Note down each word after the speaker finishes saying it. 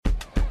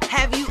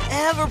Have you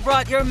ever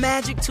brought your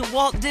magic to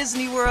Walt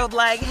Disney World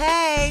like,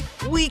 hey,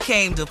 we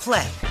came to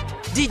play?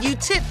 Did you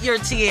tip your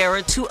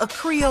tiara to a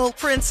Creole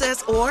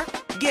princess or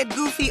get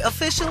goofy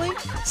officially?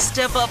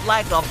 Step up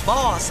like a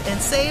boss and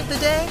save the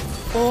day?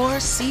 Or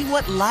see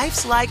what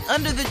life's like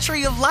under the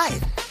tree of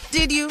life?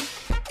 Did you?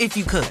 If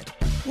you could.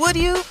 Would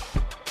you?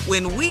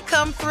 When we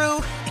come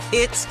through,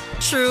 it's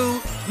true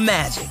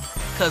magic.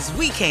 'Cause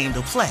we came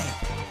to play.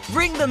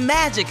 Bring the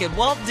magic at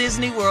Walt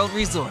Disney World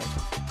Resort.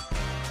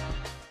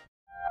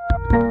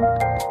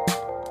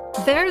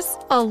 There's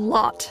a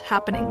lot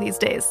happening these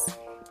days.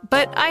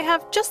 But I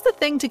have just the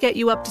thing to get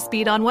you up to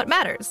speed on what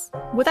matters,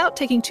 without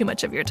taking too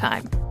much of your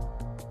time.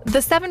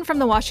 The 7 from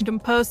the Washington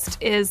Post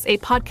is a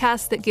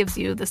podcast that gives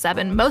you the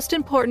 7 most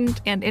important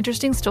and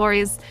interesting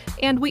stories,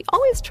 and we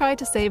always try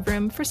to save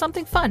room for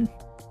something fun.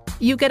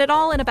 You get it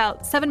all in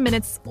about 7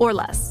 minutes or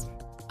less.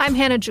 I'm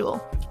Hannah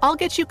Jewell. I'll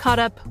get you caught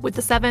up with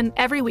the 7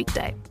 every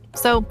weekday.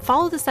 So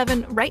follow the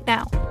 7 right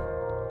now.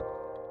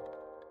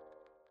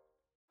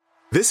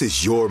 This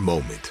is your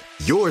moment,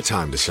 your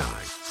time to shine,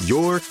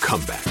 your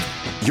comeback.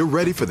 You're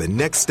ready for the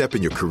next step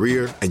in your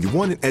career, and you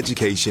want an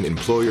education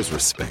employers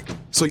respect.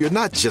 So you're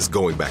not just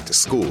going back to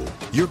school,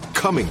 you're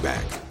coming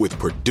back with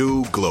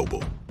Purdue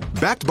Global.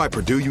 Backed by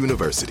Purdue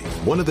University,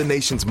 one of the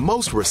nation's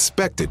most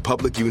respected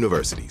public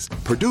universities,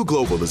 Purdue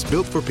Global is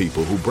built for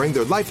people who bring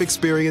their life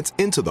experience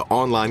into the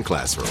online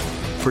classroom.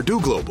 Purdue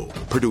Global,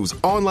 Purdue's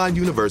online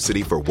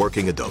university for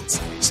working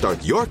adults.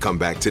 Start your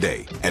comeback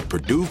today at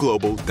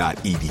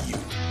purdueglobal.edu.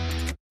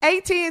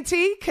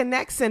 AT&T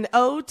connects an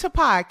ode to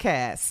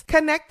podcasts.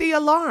 Connect the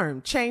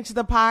alarm. Change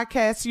the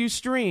podcast you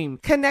stream.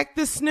 Connect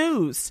the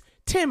snooze.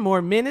 10 more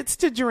minutes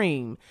to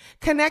dream.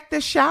 Connect the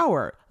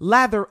shower.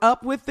 Lather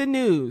up with the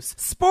news.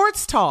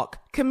 Sports talk,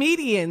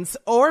 comedians,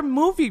 or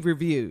movie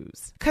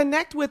reviews.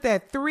 Connect with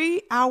that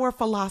 3-hour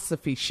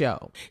philosophy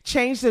show.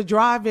 Change the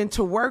drive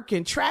into work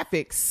in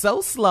traffic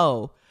so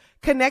slow.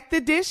 Connect the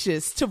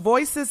dishes to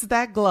voices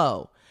that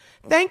glow.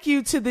 Thank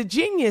you to the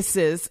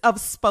geniuses of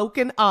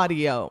spoken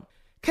audio.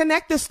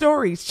 Connect the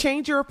stories,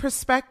 change your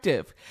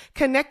perspective.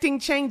 Connecting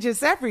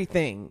changes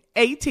everything.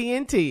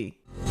 AT&T.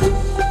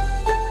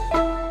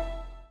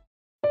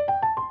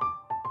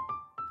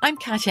 I'm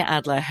Katya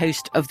Adler,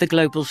 host of The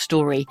Global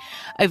Story.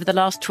 Over the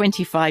last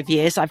 25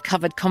 years, I've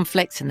covered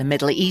conflicts in the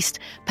Middle East,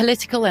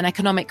 political and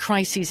economic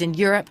crises in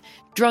Europe,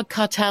 drug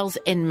cartels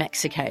in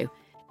Mexico.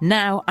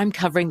 Now I'm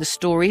covering the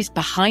stories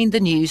behind the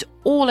news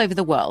all over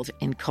the world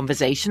in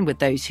conversation with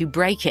those who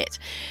break it.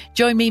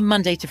 Join me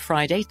Monday to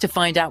Friday to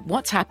find out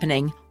what's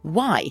happening,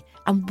 why,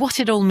 and what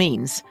it all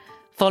means.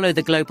 Follow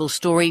The Global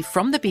Story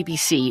from the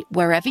BBC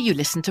wherever you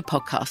listen to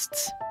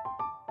podcasts.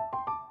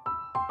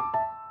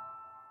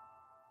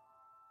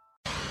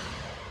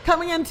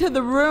 Coming into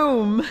the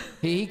room.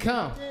 Here he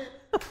comes.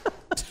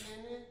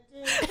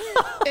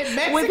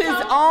 With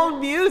his own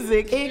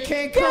music. In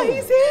Cancun. Yeah,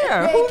 he's here.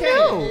 Yeah, Who he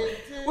knew?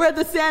 We're at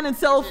the Sand and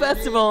Soul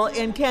Festival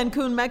in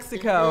Cancun,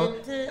 Mexico.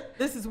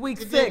 This is week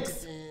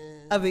 6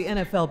 of the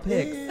NFL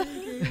picks.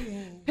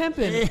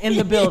 Pimpin' in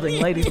the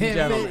building, ladies and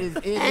gentlemen.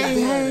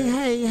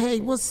 Hey,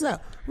 what's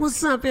up?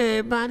 What's up,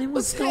 everybody?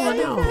 What's going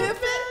on?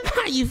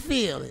 How you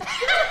feeling?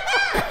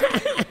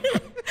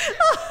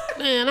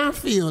 Man, I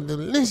feel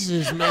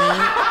delicious, man.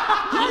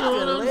 You know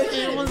what I'm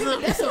saying? What's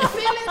up? That's what I'm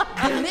feeling.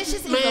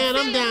 Delicious. Man,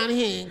 I'm down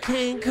here in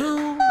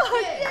Cancun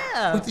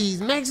with these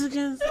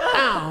Mexicans.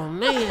 Oh,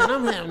 man,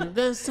 I'm having the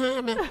best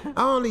time. Man.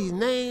 All these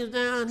names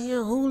down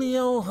here,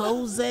 Julio,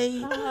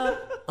 Jose,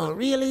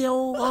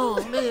 Aurelio.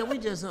 Oh, man, we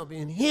just up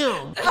in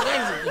him.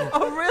 Mexico.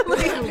 Oh,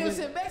 really? Pimps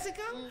in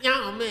Mexico?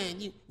 Oh, man,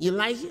 you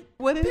like it?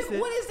 What is it?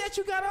 What is that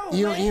you got on,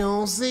 You man?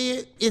 don't see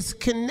it? It's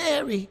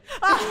canary.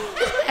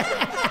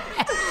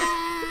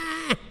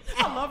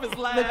 I love his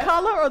laugh. The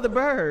color or the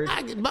bird?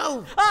 I get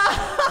both.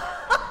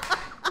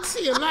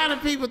 See, a lot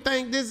of people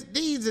think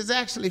these is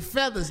actually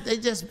feathers. They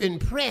just been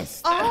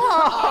pressed.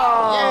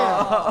 Oh,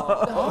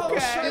 Yeah.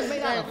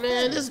 okay.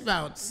 Man, this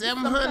about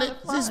 700.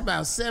 This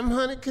about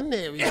 700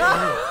 canaries.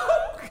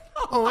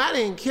 Oh, I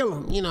didn't kill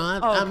them. You know,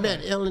 I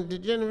met Ellen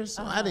DeGeneres,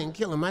 so I didn't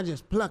kill them. I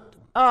just plucked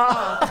them.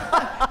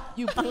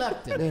 You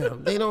plucked it. Yeah,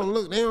 they don't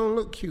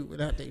look cute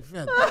without their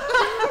feathers.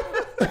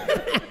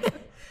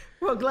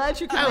 Well, glad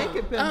you can make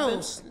it, Pimpin'.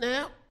 Oh,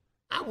 snap.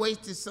 I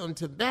wasted some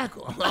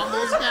tobacco. I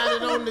almost got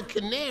it on the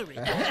canary.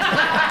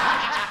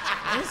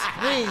 That's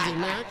crazy,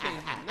 man. I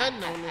can't do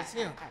nothing on this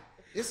here.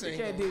 This ain't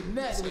Can't do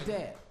nothing with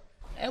that.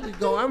 There we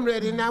go. I'm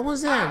ready now.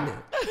 What's happening?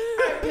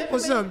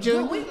 What's up,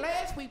 Junior? Good week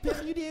last week,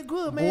 Pimpin'. You did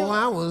good, man. Boy,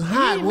 I was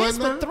hot, You missed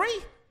wasn't for I?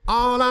 3.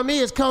 All I'm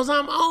is because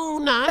I'm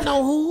on now. I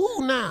know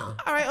who now.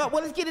 All right,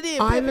 well, let's get it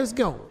in, All right, Pimpin'. let's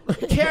go.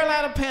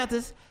 Carolina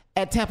Panthers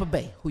at Tampa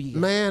Bay. Who you got?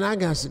 Man, I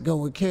got to go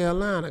with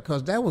Carolina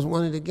because that was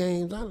one of the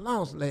games I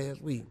lost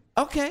last week.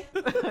 Okay.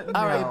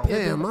 All right,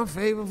 Yeah, Pimpin'. my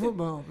favorite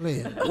football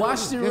player.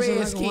 Washington Guess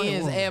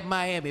Redskins won. at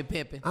Miami,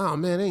 Pimpin'. Oh,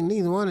 man, ain't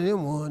neither one of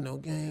them won no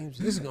games.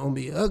 This is going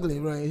to be ugly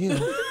right here.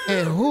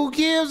 And who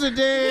gives a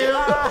damn?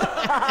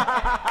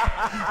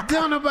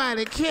 Don't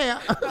nobody care.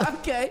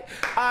 Okay.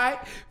 All right.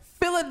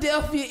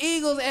 Philadelphia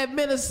Eagles at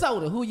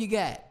Minnesota. Who you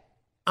got?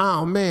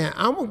 Oh, man,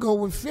 I'm going to go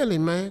with Philly,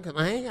 man, because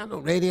I ain't got no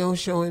radio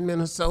show in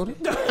Minnesota.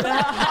 You know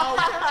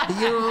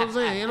what I'm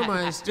saying? Ain't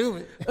nobody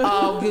stupid.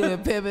 All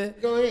good,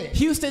 Pimpin'. Go ahead.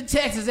 Houston,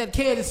 Texas at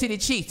Kansas City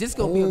Chiefs. This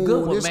going to be a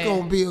good one, This man.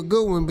 going to be a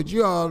good one, but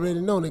you already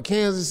know that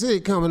Kansas City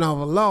coming off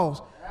a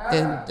loss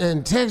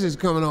and Texas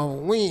coming off a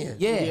win.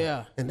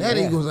 Yeah. And that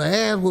equals a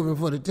ass whooping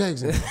for the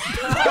Texans.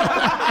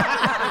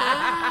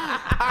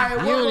 All right,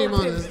 You one don't more even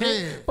Pimpin'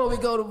 understand. before we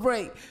go to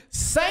break.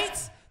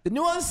 Saints, the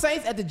New Orleans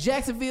Saints at the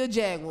Jacksonville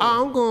Jaguars.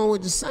 I'm going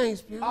with the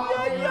Saints, man.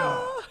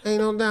 Ain't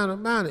no doubt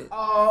about it.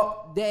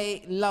 All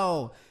day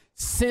long.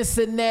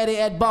 Cincinnati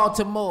at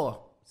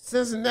Baltimore.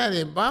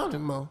 Cincinnati and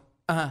Baltimore.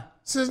 Uh-huh.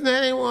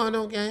 Cincinnati ain't won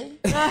no game.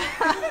 All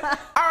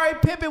right,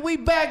 Pimpin', we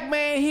back,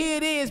 man. Here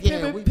it is.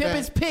 Yeah, we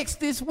Pimpin's back. picks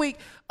this week.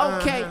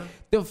 Okay,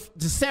 the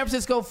San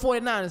Francisco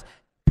 49ers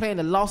playing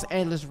the Los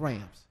Angeles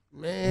Rams.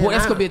 Man, Boy,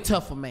 that's going to be a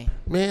tough one, man.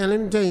 Man, let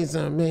me tell you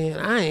something, man.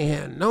 I ain't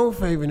had no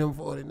faith in them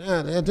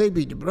 49ers. They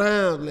beat the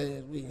Browns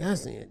last week. I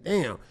said,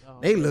 damn,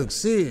 they look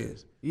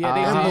serious. Yeah,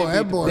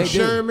 That boy they do.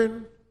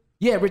 Sherman,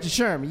 Yeah, Richard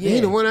Sherman, yeah.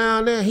 he done went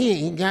out there.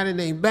 He got in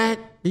their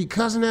back. Be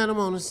cussing at them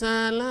on the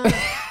sideline.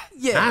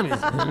 Yeah. I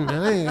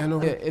ain't got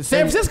no.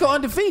 San Francisco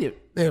undefeated.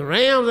 The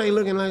Rams ain't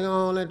looking like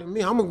all that to me.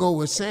 I'm gonna go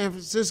with San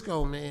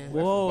Francisco, man.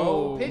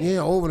 Whoa. Yeah,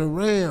 over the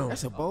Rams.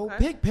 That's a bold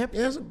pick, Pimpin'.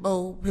 That's a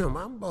bold pimp.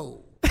 I'm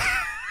bold.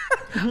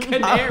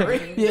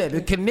 Canary. Yeah,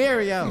 the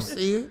Canary out.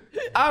 See it?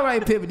 All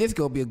right, Pimpin', this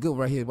going to be a good one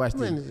right here. Watch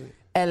When this. is it?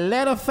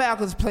 Atlanta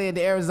Falcons playing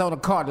the Arizona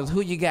Cardinals.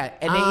 Who you got?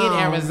 And they in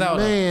Arizona.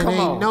 Man, Come ain't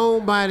on.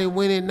 nobody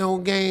winning no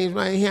games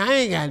right here. I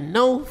ain't got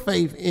no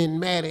faith in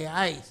Matty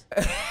Ice.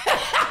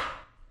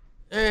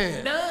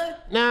 Man. None?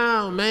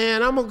 No,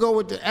 man, I'm gonna go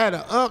with at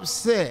an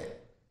upset.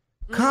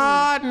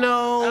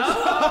 Cardinals.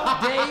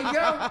 There you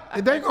go.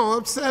 They gonna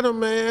upset them,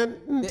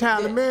 man.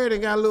 Tyler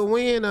Merritt got a little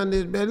wind on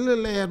this, but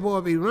little ass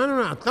boy be running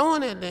around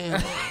throwing that damn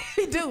ball.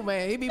 He do,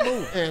 man. He be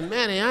moving. And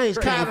Matty Ice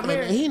Tyler can't throw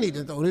Merritt. that. He need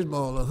to throw this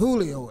ball to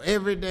Julio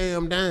every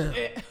damn down.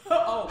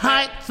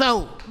 Hike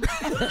throw.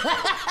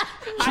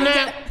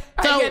 Snap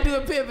How you got to throw. do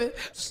a Pimpin'?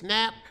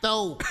 Snap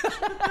throw.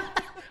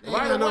 Ain't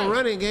Right got no away.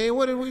 running game.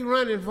 What are we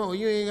running for?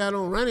 You ain't got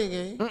no running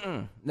game.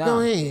 No. Go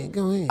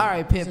ahead. All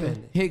right,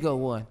 Pimpin'. Here go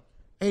one.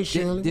 Hey,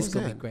 Shirley, This what's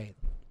going to that? be great.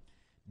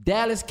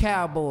 Dallas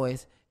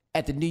Cowboys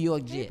at the New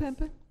York Jets.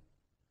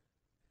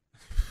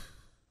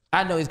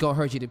 I know it's going to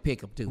hurt you to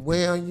pick them, too.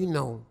 Well, you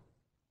know,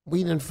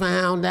 we done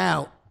found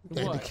out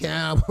that the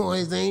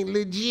Cowboys ain't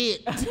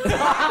legit.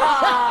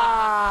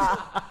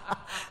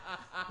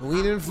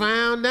 We done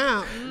found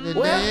out that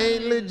they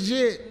ain't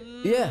legit.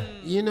 Yeah.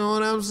 You know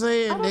what I'm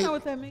saying? I don't know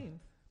what that means.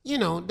 You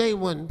know, they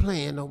wasn't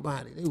playing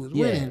nobody. They was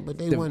Yeah. winning, but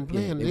they wasn't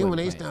playing. they Then when wasn't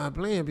they playing. started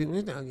playing people,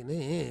 they started getting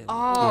their hands.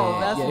 Oh,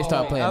 that's Yeah, they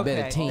start playing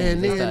better teams.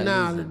 And They then started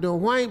now losing. the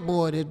white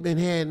boy that's been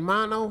had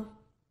mono.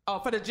 Oh,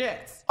 for the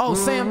Jets. Oh,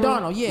 Sam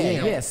Darnold.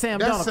 Yeah. Sam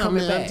That's Darnold something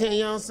coming else. I'm back. telling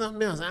y'all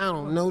something else. I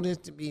don't know this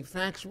to be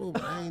factual,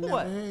 but I ain't never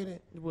What? heard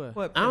it.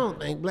 What? I don't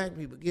think black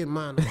people get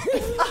mono.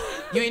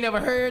 You ain't never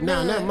heard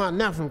No, none?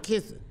 not from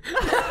kissing.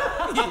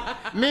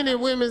 Many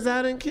women's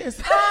out in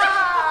kissing.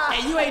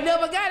 And you ain't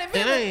never got it,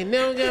 And I ain't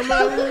never got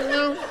my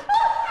little.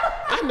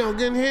 I know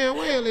good and hell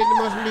well it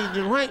must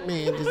be the white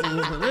man disease,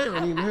 but I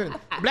don't even heard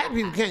it. Black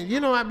people can't. You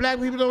know why black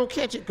people don't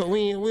catch it? Because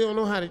we don't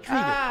know how to treat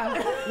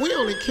it. We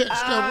only catch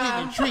stuff we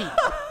can treat.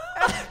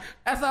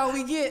 That's all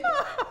we get.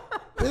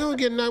 We don't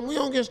get nothing. We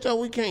don't get stuff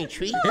we can't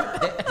treat.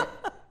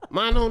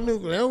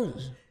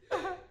 Mononucleosis.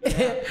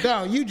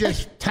 Dog, you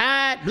just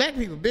tired. Black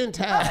people been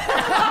tired.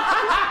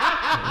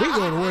 We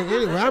go to work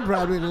anyway. I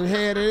probably done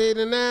had it 8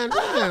 or 9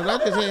 times. I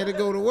just had to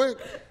go to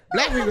work.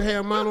 Black people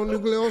have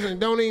mononucleosis and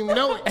don't even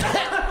know it.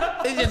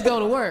 They just go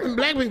to work.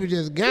 Black people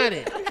just got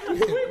it.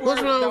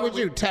 What's wrong with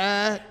you?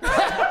 Tired?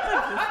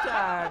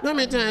 How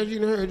many times you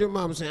done heard your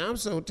mama say, I'm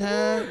so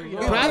tired? You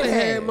probably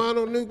had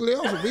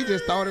mononucleosis. We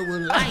just thought it was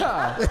light.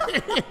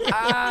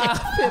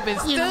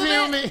 Pimpin' You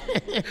feel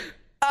stupid. me?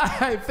 All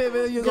right,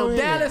 Pimpin', you Go go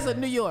ahead. Dallas or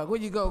New York? Where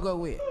you go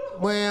with?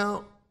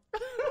 Well,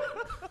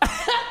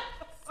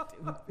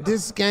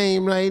 this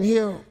game right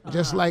here,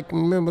 just like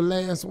remember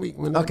last week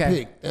when I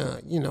picked,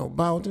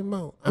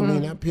 Baltimore. I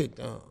mean, I picked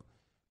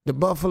the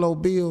Buffalo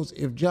Bills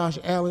if Josh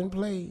Allen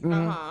played.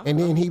 And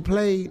then he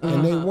played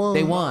and they won.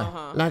 They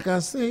won. Like I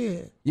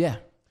said, Yeah.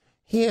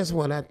 here's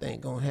what I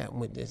think gonna happen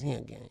with this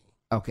here game.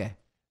 Okay.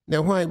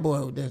 That white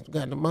boy that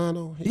got the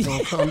mono, he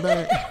gonna come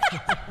back.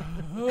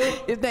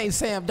 His name's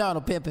Sam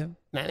Darnold, Pimpin'.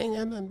 Now, that ain't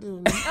got nothing to do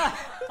with me. Just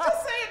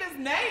saying his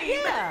name.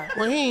 Yeah.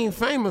 Well, he ain't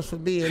famous for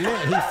being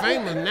that. He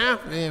famous now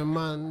for having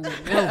mono.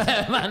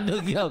 My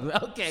New York.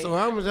 Okay. So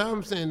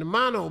I'm saying the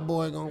mono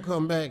boy gonna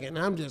come back, and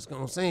I'm just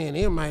gonna say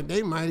they might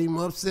even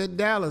upset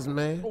Dallas,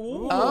 man.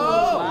 Oh,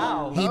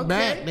 wow. He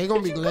back. They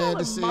gonna be glad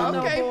to see him.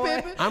 Okay,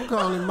 Pimpin'. I'm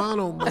calling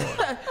mono boy.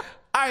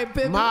 All right,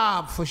 Pimpin'.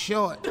 Mob for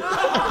short.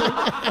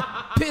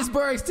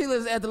 Pittsburgh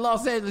Steelers at the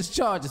Los Angeles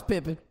Chargers,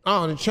 Pimpin'.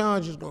 Oh, the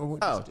Chargers going with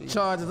the Steelers.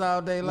 Chargers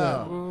all day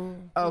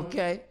long.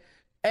 Okay.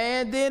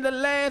 And then the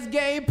last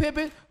game,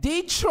 Pimpin',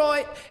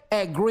 Detroit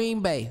at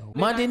Green Bay.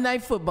 Monday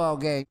Night Football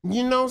game.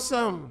 You know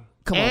something?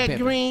 Come on, At Pimpin'.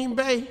 Green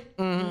Bay,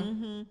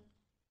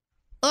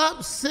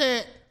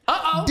 upset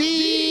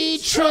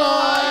Detroit.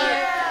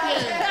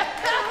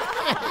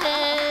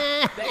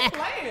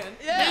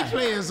 They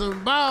playing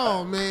some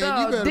ball, man.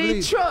 No, You better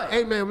Detroit. believe.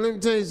 Hey, man, let me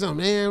tell you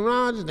something. Aaron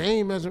Rodgers, they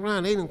ain't messing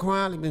around. They done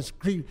quietly been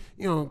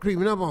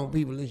creeping up on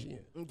people this year.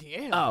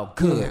 Yeah. Oh,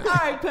 good. All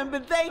right,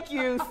 Pimpin', thank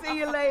you. See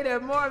you later.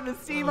 More of the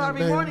Steve Harvey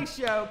baby. Morning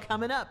Show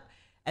coming up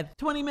at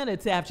 20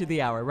 minutes after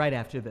the hour, right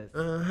after this.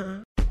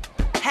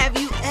 Have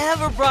you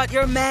ever brought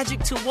your magic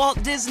to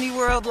Walt Disney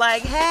World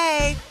like,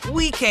 hey,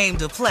 we came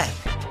to play?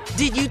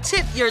 Did you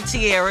tip your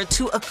tiara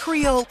to a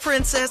Creole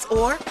princess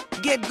or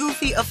get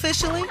goofy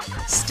officially?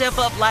 Step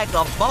up like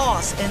a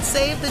boss and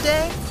save the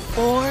day?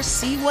 Or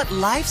see what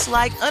life's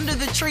like under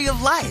the tree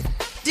of life?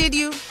 Did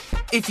you?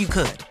 If you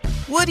could.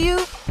 Would you?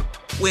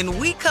 When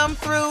we come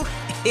through,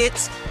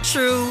 it's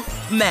true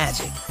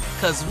magic.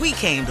 'Cause we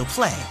came to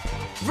play.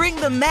 Bring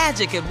the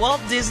magic at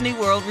Walt Disney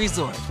World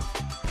Resort.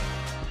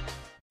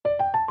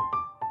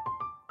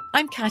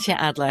 I'm Katya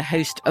Adler,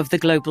 host of The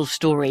Global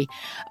Story.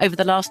 Over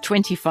the last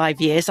 25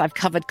 years, I've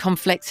covered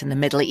conflicts in the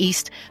Middle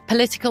East,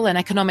 political and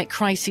economic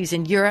crises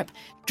in Europe,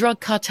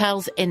 drug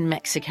cartels in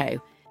Mexico.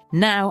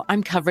 Now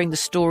I'm covering the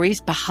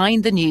stories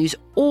behind the news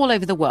all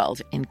over the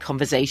world in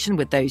conversation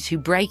with those who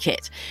break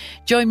it.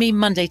 Join me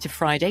Monday to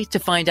Friday to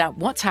find out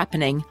what's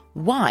happening,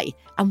 why,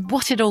 and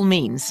what it all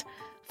means.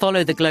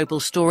 Follow The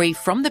Global Story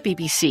from the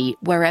BBC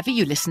wherever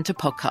you listen to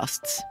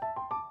podcasts.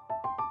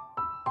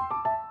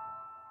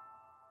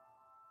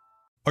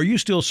 Are you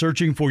still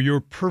searching for your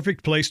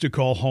perfect place to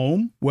call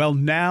home? Well,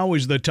 now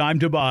is the time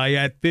to buy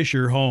at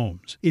Fisher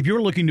Homes. If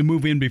you're looking to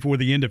move in before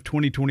the end of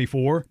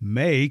 2024,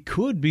 May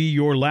could be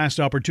your last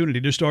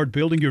opportunity to start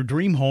building your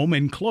dream home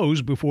and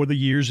close before the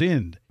year's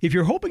end. If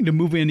you're hoping to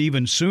move in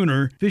even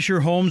sooner,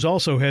 Fisher Homes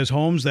also has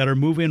homes that are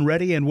move-in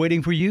ready and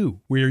waiting for you,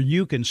 where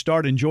you can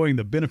start enjoying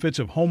the benefits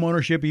of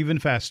homeownership even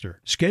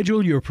faster.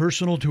 Schedule your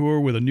personal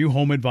tour with a new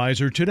home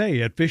advisor today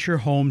at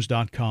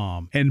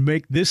FisherHomes.com and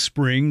make this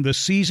spring the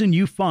season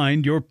you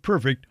find your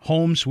perfect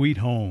home sweet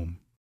home.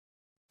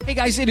 Hey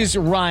guys, it is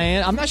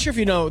Ryan. I'm not sure if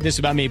you know this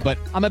about me, but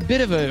I'm a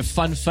bit of a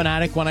fun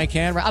fanatic when I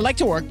can. I like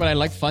to work, but I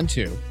like fun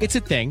too. It's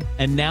a thing.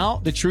 And now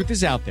the truth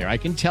is out there. I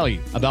can tell you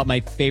about my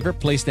favorite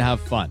place to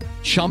have fun.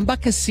 Chumba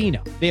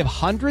Casino. They have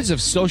hundreds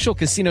of social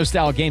casino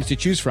style games to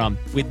choose from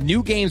with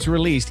new games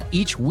released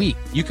each week.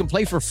 You can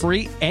play for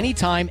free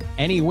anytime,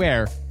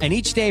 anywhere. And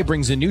each day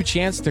brings a new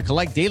chance to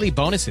collect daily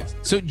bonuses.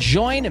 So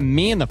join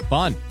me in the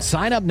fun.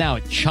 Sign up now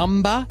at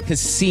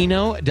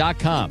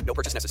ChumbaCasino.com. No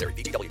purchase necessary.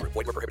 VGW Group.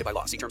 Void where prohibited by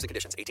law. See terms and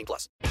conditions.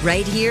 18+.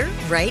 Right here,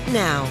 right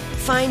now.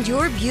 Find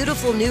your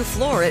beautiful new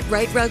floor at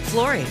Right Rug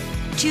Flooring.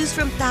 Choose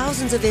from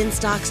thousands of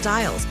in-stock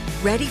styles,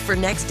 ready for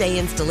next day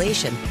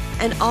installation,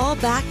 and all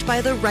backed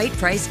by the right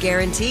price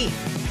guarantee.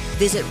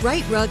 Visit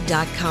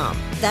rightrug.com.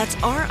 That's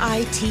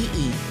RITERUG.com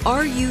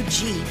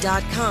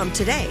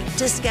today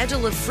to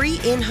schedule a free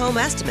in-home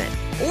estimate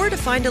or to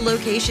find a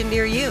location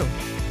near you.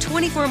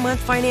 24-month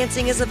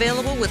financing is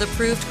available with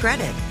approved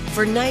credit.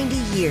 For 90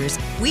 years,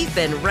 we've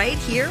been right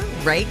here,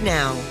 right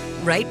now.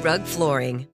 Right Rug Flooring.